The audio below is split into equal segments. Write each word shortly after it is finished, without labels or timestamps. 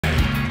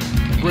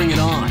Bring it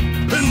on.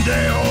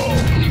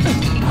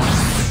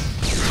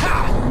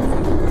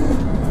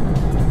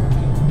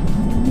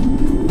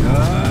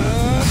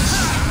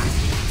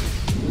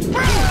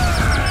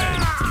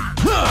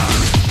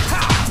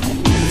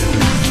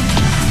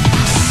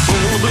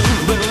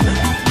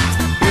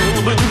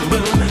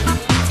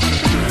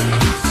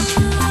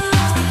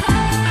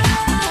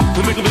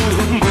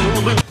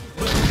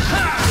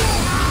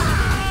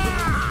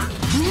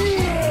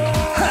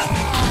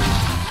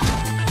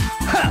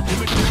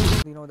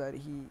 You know that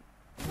he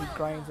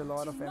grinds a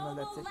lot of ML,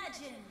 that's it.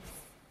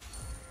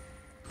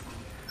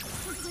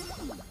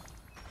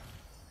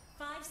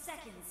 5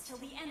 seconds till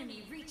the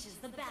enemy reaches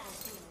the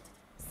battlefield.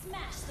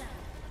 Smash them.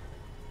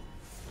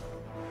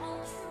 All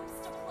troops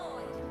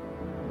deployed.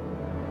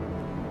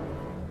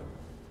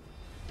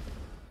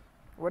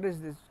 What is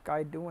this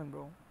guy doing,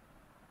 bro?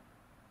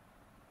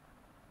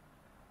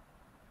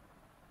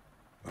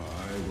 I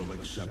will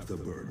accept the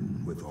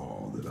burden with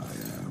all that I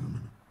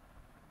am.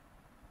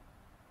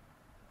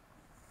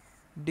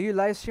 Do you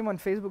live stream on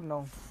Facebook?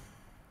 No,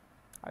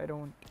 I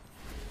don't.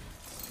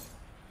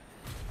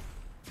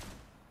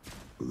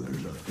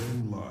 There's a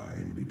thin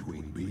line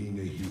between being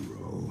a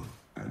hero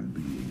and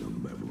being a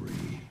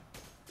memory.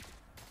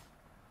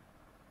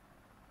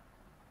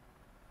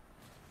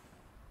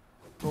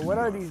 But what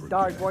are these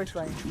dark voice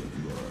lines? What you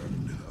have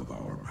learned of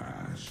our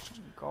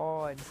past.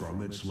 God.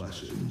 From its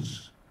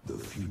lessons, the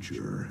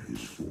future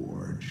is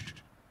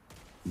forged.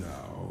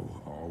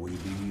 Now, all we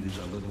need is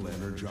a little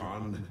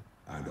energon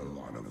and a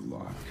lot of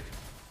luck.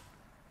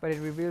 But it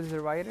reveals the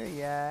writer?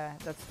 Yeah,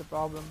 that's the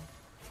problem.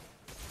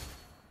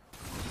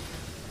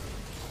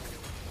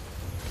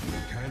 You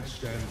can't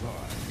stand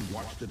by and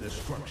watch the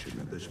destruction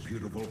of this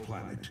beautiful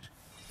planet.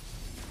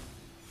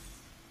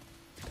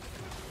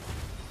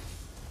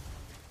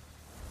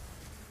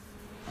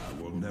 I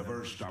will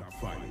never stop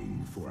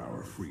fighting for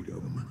our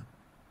freedom.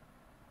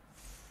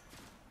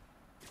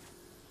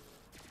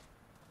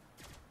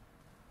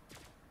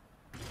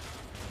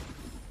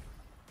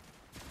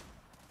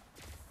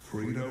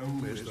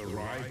 Freedom is the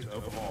right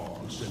of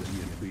all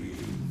sentient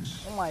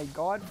beings. Oh my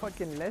god,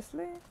 fucking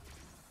Leslie.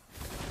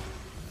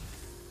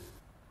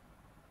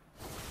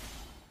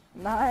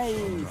 Nice.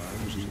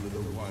 Sometimes even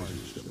the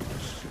wisest of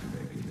us can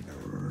make an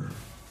error.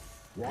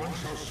 One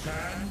shall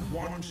stand,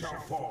 one shall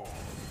fall.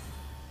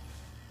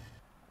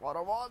 What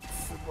a what?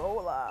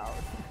 Roll out.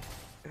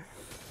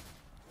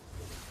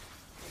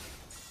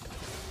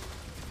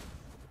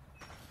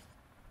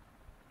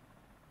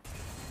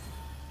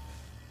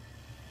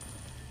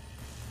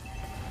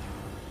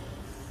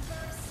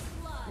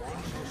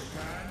 One shall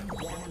stand,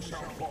 one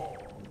shall fall.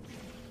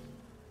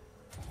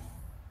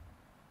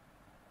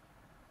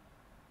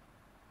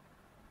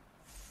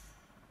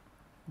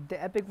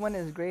 The epic one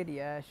is great,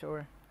 yeah,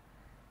 sure.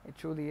 It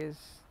truly is.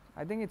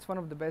 I think it's one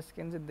of the best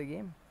skins in the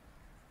game.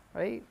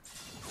 Right?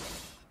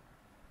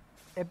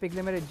 Epic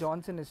Limited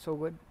Johnson is so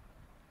good.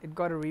 It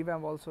got a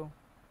revamp also.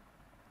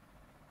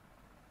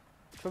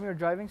 Show me your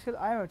driving skill.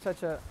 I am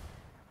such a...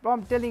 Bro,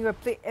 I'm telling you, I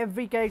play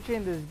every character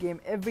in this game.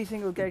 Every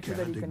single character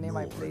that you can name,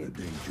 I play.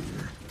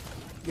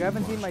 You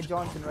haven't seen my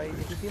Johnson, right?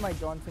 If you see my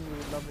Johnson, you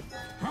would love it.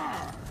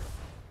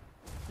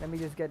 Let me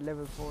just get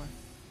level 4.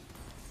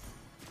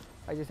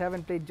 I just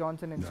haven't played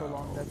Johnson in so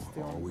long. That's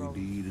the all only we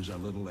problem. need is a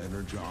little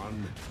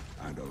energon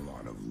and a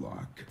lot of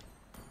luck.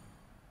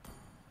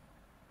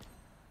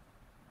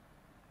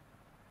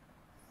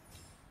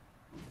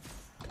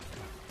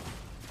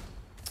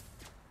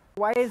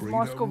 Why is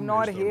Moscow Freedom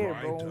not is the here,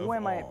 right bro? of Who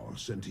am I? all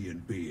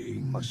sentient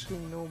beings.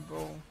 Fucking noob,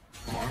 bro.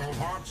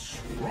 Autobots,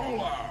 roll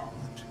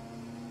out!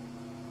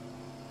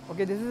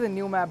 Okay, this is a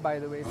new map, by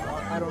the way, so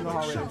I don't know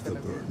how it is Accept the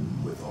gonna be.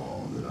 burden with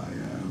all that I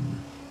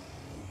am.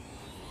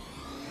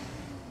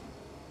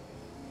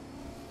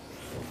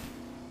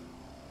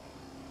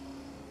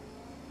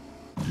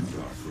 Do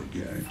not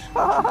forget.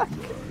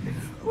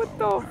 What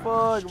the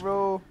fuck,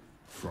 bro?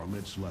 From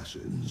its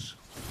lessons,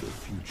 the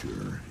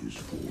future is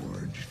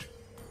forged.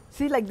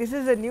 See, like, this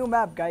is a new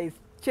map, guys.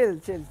 Chill,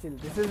 chill, chill.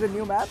 This is a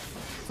new map,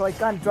 so I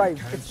can't drive.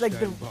 It's like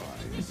the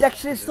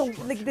texture is so,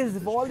 like, this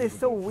wall is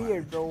so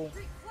weird, bro.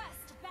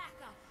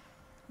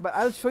 But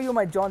I'll show you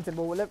my Johnson,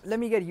 bro. Let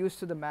me get used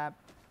to the map.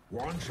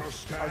 One shall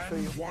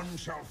stand, one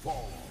shall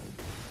fall.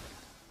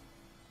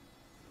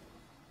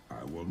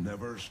 I will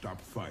never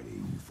stop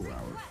fighting for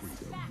our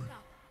freedom.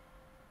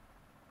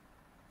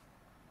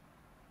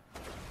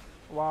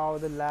 Wow,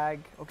 the lag.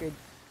 Okay,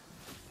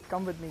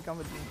 come with me, come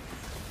with me.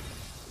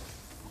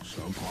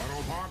 Some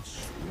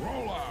Autobots,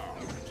 roll out!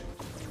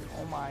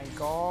 Oh my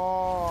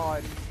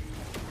god.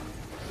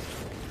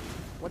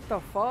 What the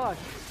fuck?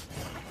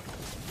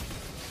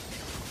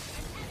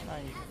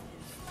 Nice.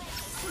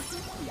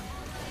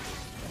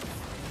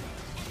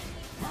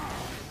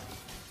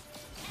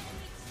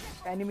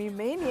 Enemy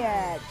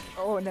maniac!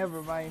 Oh,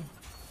 never mind.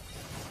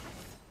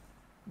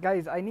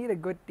 Guys, I need a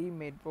good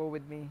teammate, bro,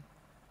 with me.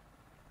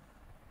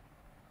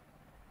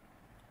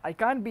 I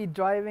can't be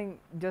driving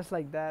just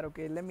like that,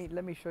 okay? Let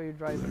me show you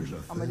driving.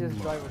 I'ma just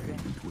drive, okay?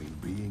 Between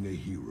being a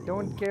hero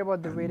Don't care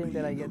about the rating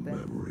that I get then.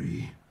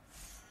 memory.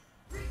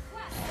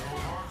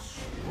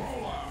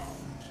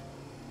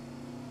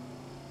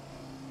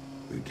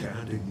 We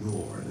can't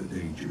ignore the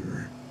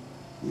danger.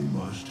 We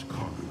must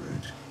conquer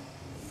it.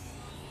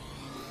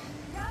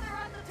 Gather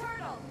on the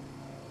turtle!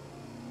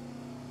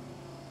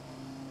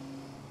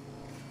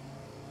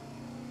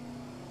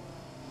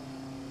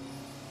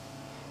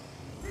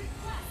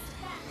 Request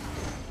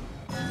backup!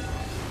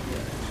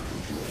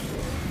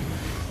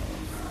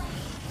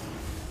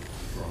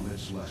 From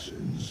its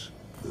lessons,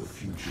 the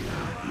future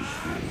is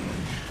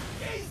forged.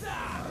 I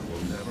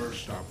will never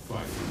stop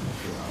fighting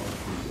for our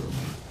freedom.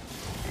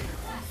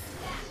 Request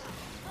backup!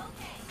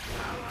 Okay!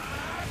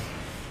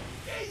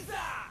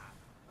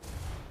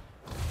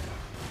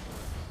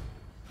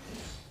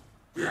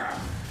 Yeah.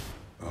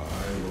 I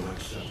will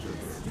accept the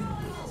burden.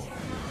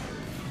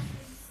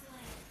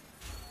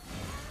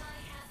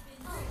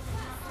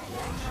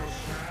 One shall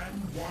stand,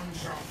 one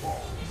shall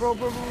fall. Bro,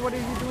 what are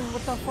you doing?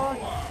 What the fuck?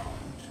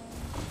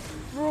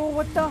 Bro,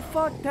 what the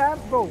fuck, Tab?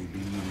 Bro,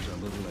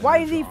 why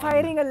is he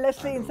fighting a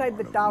Leslie inside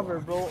the tower,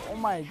 bro? Oh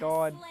my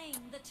god. Slain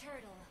the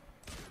turtle.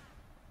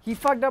 He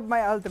fucked up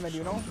my ultimate,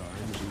 you know?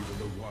 Sometimes even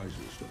the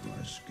wisest of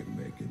us can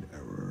make an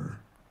error.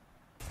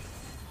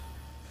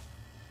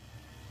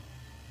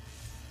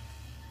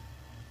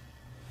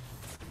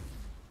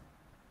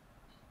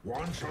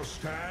 One shall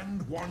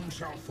stand, one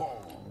shall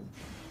fall.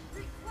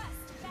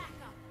 Request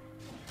backup.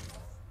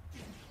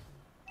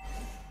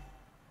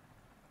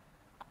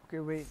 Okay,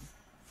 wait.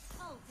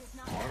 Ult is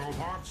not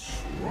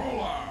Autobots,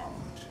 roll out!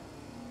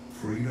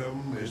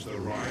 Freedom is the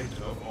right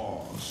of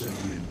all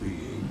sentient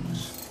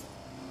beings.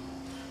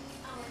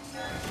 our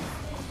turret has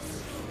been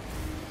destroyed.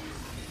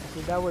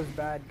 Okay, that was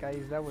bad,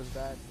 guys. That was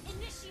bad.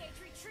 Initiate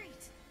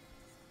retreat.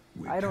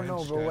 We I don't can't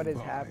know, bro, what stand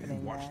is by happening,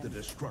 and watch man. the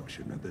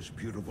destruction of this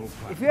beautiful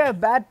planet. If you have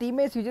bad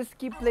teammates, you just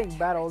keep playing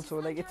bad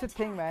also. Like, it's a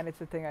thing, man.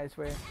 It's a thing, I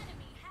swear. Enemy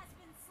has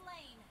been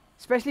slain.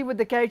 Especially with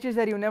the characters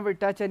that you never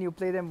touch and you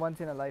play them once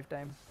in a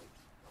lifetime.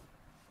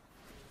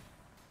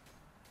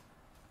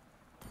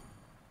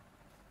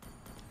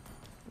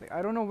 Like,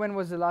 I don't know when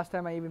was the last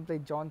time I even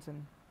played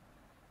Johnson.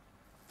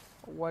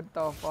 What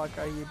the fuck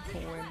are you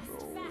doing, bro?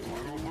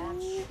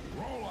 Autobots,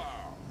 roll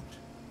out!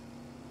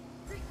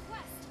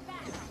 Request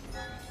backup.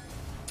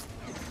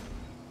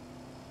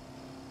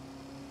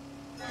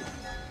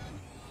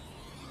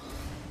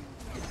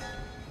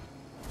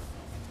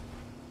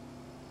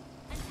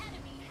 An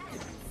enemy has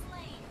been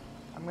slain.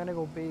 I'm gonna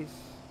go base.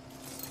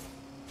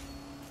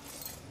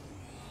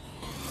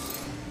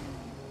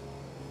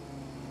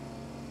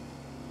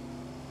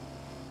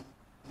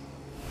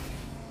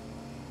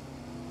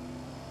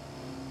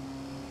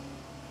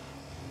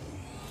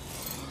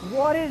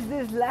 What is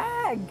this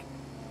lag?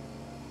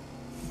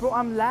 Bro,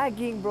 I'm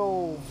lagging,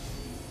 bro.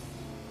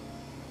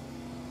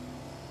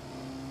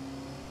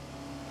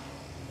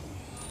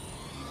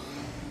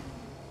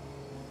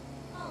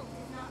 Ult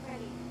is not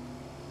ready.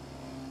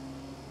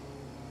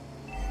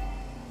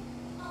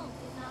 Ult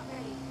is not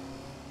ready.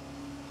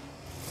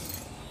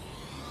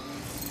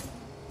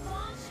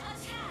 Launch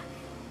attack.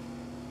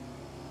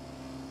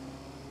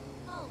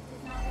 Ult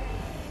is not ready.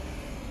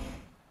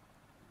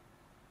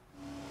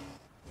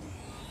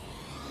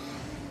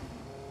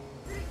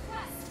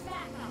 Request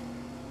backup.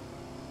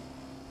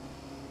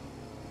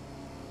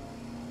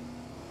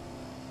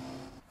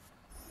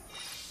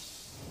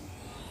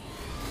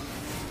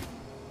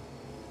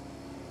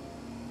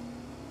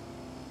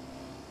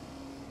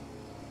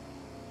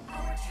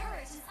 Our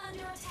turret is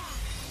under attack.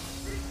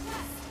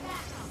 Request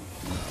backup.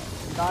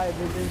 Die,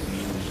 bitches.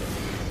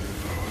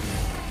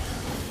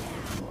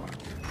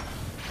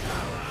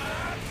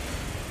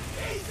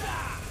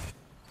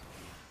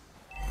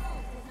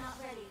 Ult is not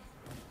ready.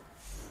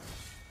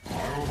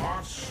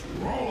 Autobots,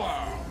 roll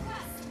out!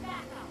 Request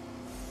backup.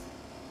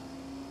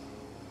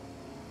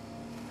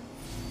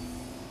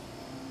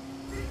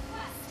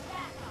 Request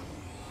backup.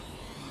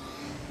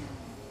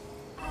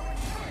 Our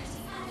turret is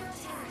under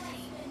attack.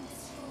 Has been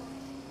destroyed.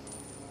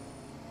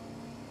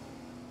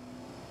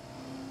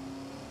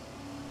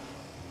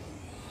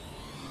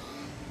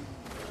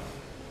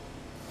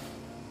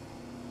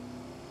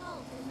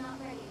 Ult is not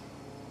ready.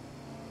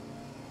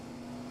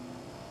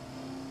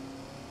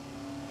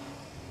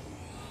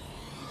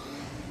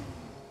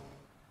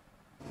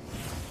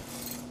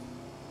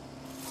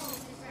 Ult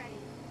is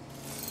ready.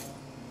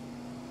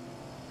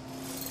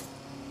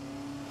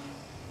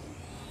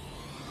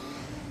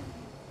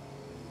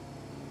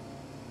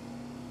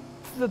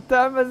 The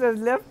Thomas has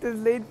left his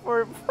lane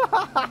for.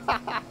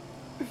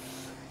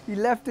 He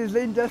left his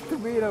lane just to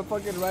be in a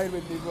fucking ride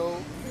with me, bro.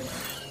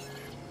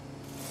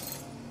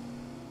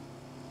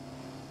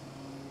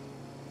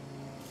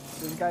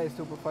 This guy is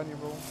super funny,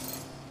 bro.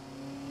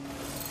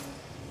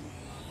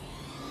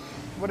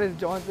 What is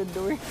Johnson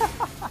doing?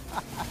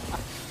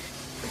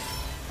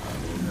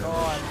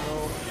 God,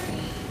 bro.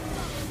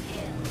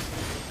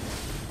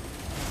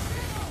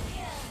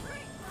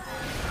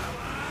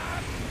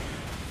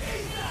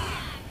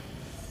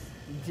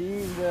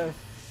 Jesus.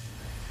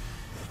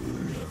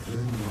 There's a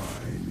thin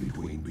line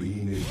between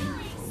being a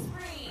hero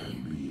and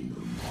being a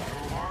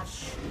Autobots,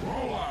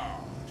 roll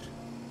out!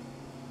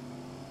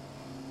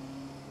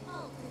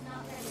 Ult is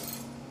not ready.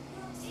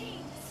 Your team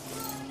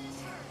destroyed a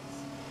turret.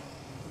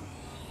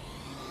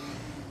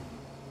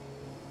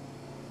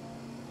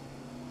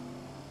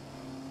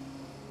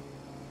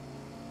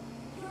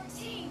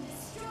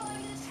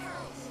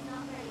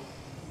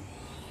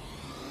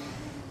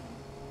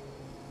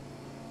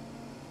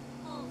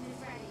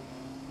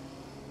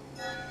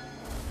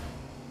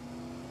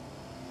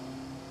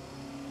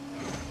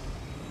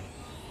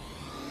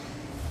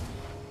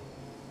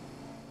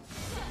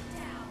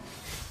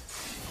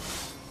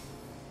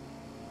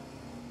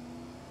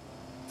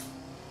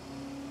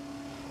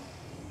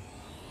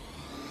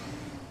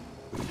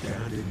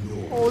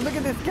 ignore. Oh, look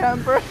at this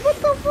camper. What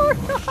the fuck?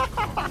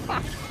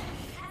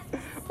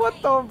 What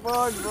the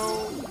fuck,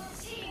 bro?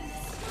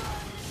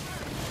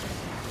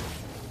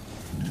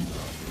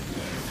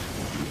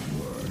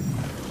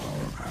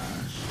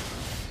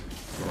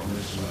 From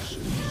its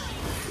lessons,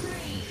 the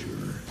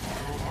future.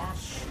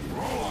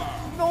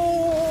 No,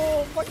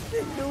 what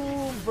did you do,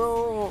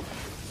 bro?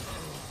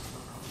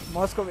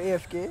 Moscow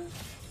AFK.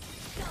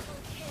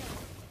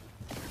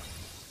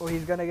 Oh,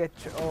 he's gonna get.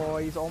 Oh,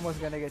 he's almost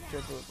gonna get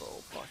triple, bro.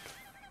 Fuck.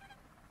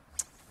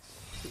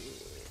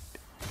 Shit.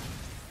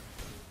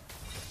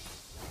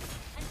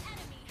 An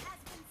enemy has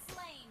been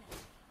slain.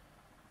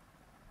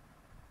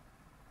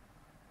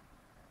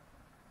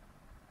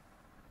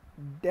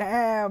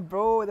 Damn,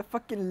 bro. The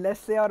fucking let's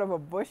say out of a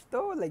bush,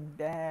 though. Like,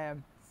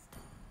 damn.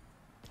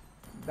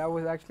 That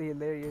was actually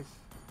hilarious.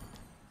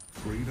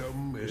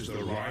 Freedom is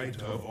the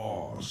right of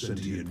all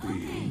sentient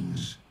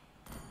beings.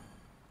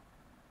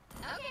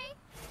 Okay.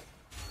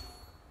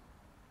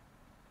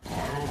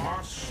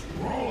 Autobots,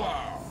 roll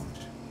out!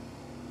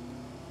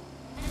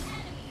 An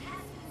enemy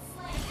has been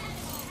slain.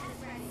 Enemy has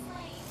been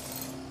slain.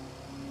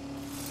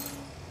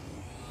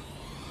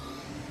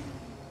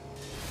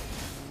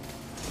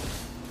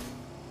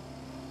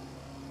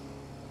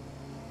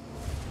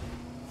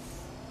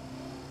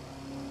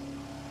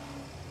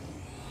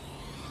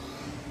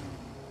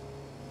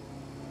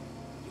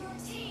 Your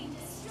team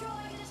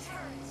destroyed a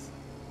turret.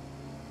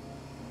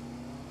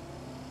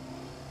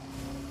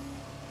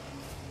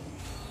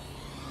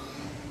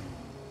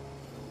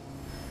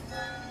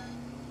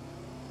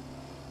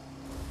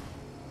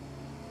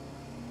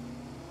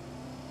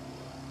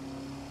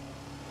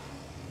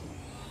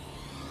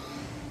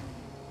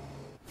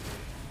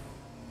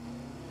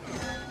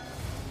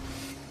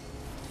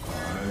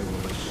 I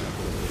will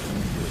assemble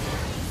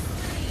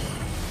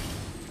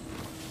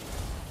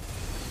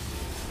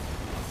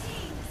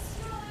Team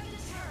destroyed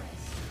a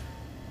turret.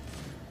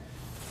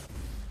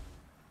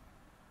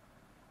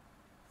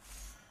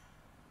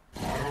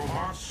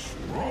 Autobots,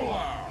 roll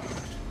out!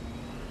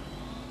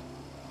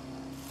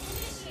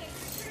 Initiate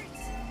retreat.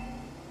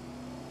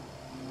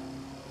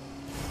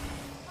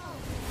 Oh,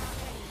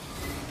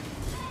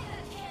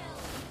 mega kill.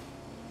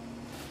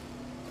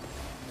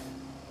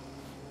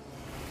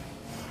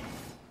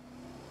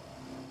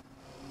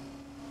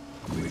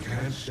 We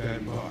can't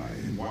stand by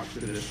and watch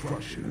the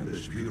destruction of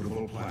this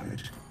beautiful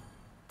planet.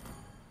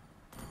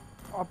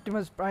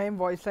 Optimus Prime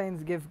voice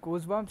lines give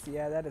goosebumps.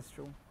 Yeah, that is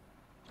true.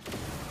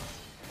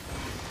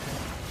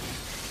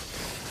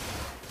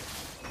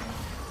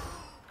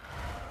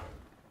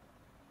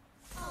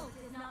 Ult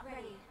is not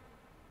ready.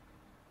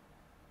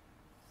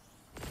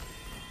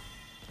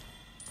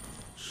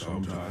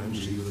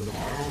 Sometimes even the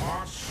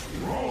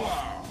Autobots, roll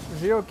out!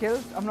 0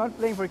 kills. I'm not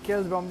playing for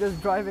kills, bro. I'm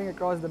just driving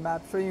across the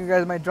map, showing you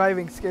guys my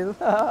driving skill.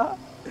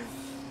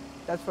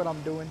 That's what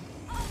I'm doing.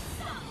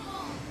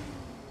 Unstoppable.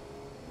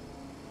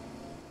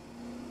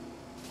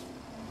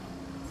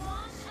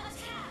 Launch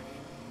attack.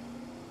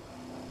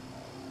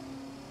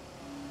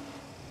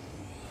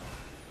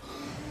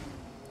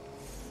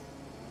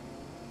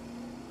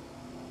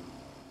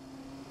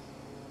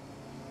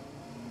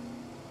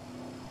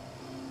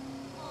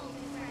 Ult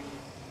is ready.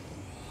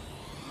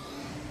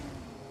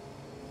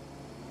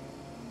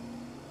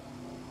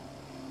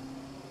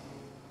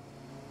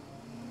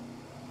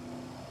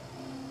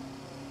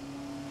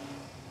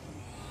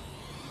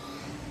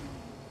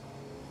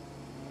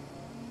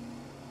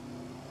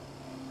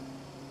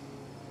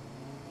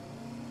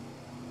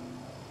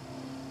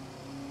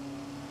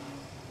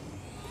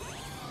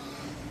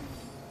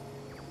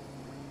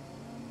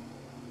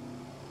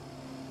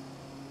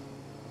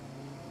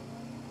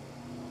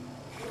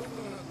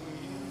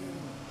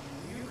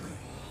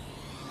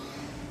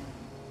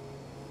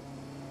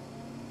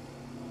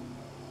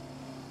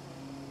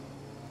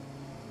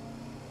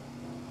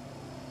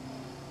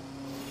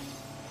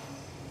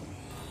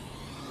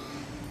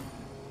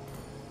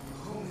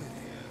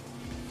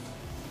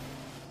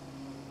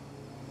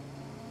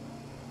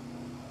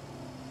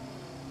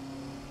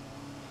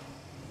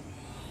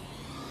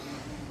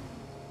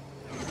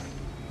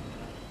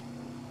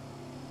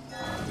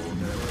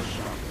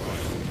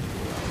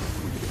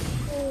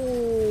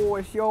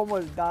 Oh, she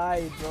almost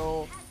died,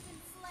 bro. Has been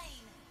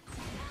slain.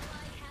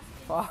 Ally has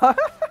been Fuck.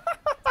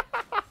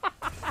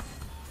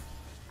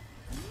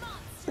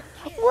 monster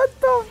kill. What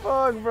the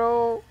fuck,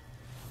 bro?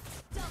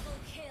 Double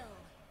kill.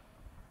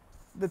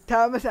 The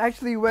Thomas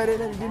actually went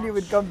in and didn't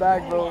even come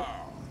back, bro.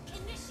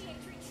 Initiate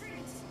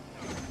retreat.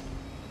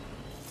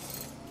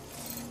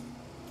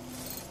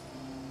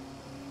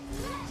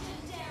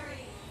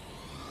 Legendary.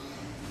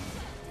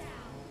 Shut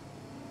down.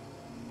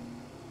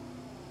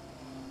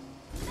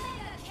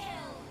 Mega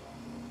kill.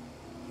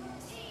 Your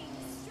team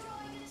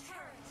destroyed a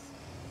turret.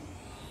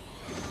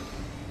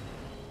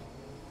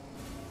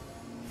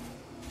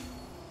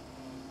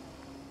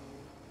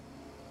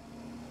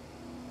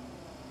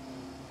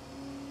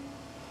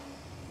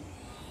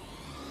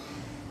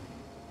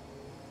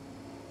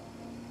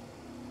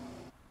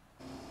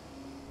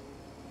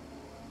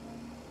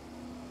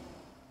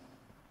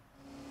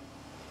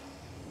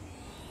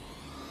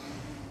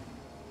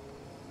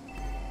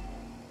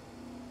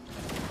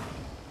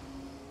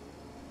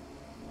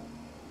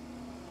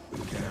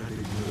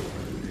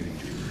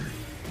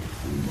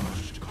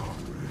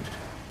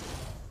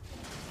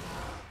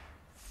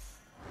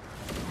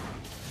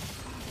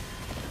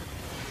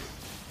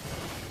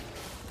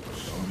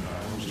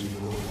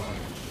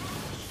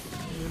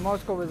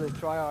 Moscow is a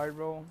tryhard,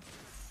 bro.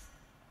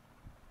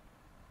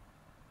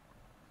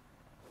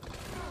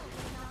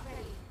 Not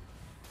ready.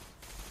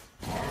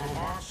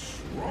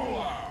 Autobots,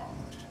 roll out!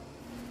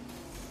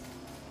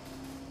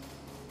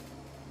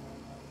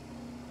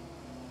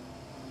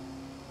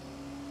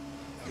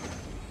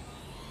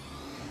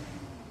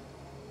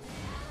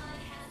 Ally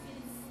has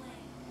been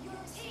slain.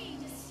 Your team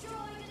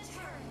destroyed a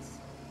turret.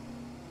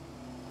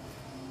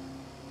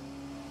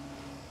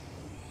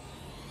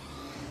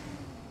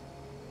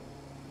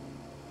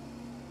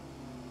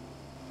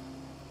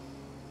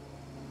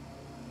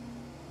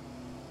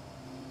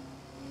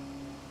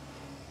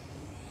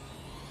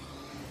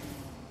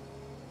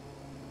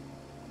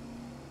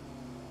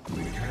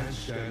 We can't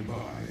stand by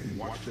and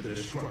watch the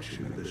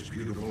destruction of this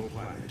beautiful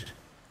planet.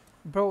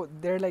 Bro,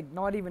 they're like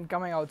not even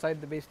coming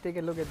outside the base. Take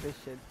a look at this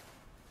shit.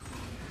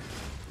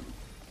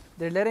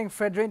 They're letting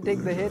Fredrin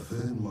take the hit,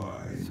 There's a thin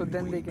line so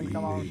then they between can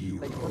come out. being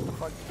a Like, what the hero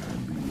fuck?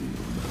 and being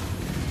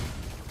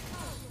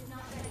Ult is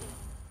not ready.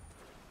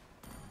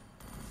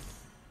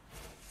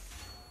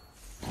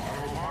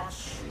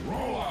 Autobots,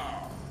 roll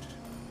out!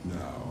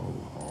 Now,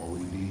 all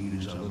we need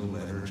is a little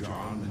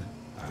energon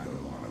and a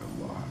lot of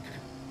luck.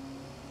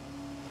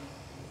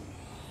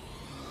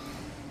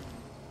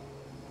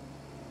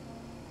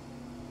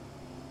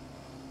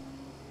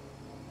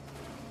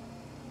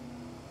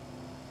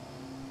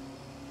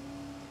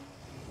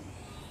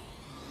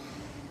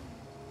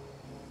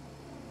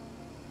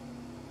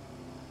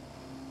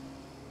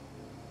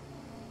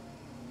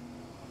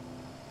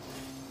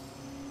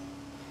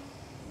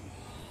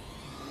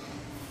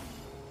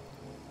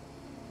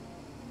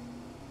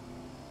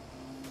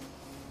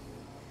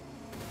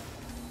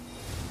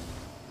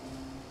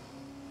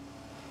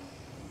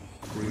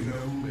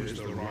 Freedom is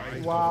the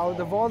right Wow, of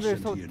the all walls are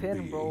so sentient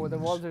thin, bro. The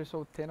beings. walls are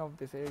so thin of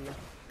this area.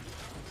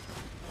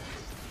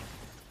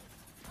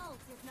 Ult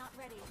is not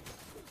ready.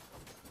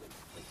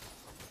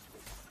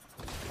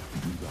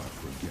 Do not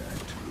forget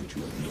what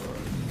you have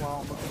learned.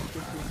 Wow, okay,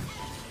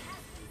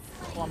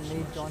 oh, I'm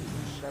Nate Johnson,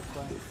 that's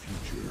why. The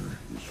future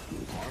is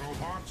with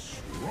Autobots,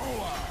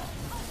 roll out!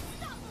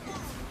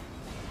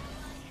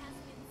 Ally has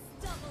been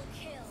double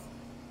kill.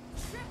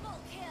 Triple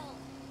kill.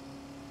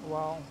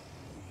 Wow.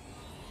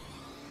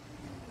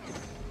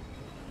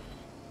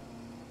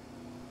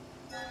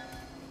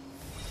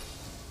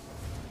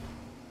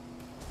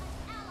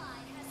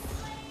 Ally has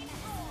slain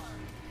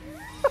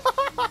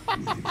Orb.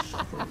 We may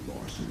suffer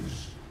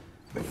losses,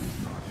 but do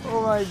not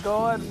Oh my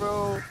god,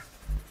 bro.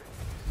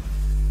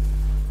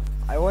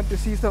 I want to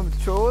see some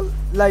troll.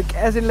 Like,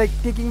 as in, like,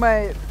 taking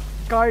my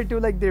car to,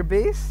 like, their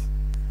base.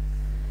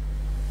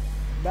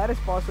 That is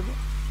possible.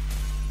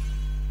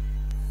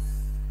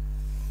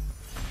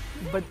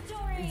 But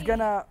it's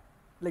gonna,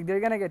 like, they're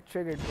gonna get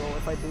triggered, bro,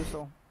 if I do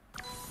so.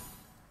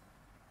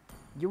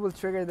 You will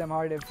trigger them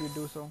hard if you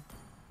do so.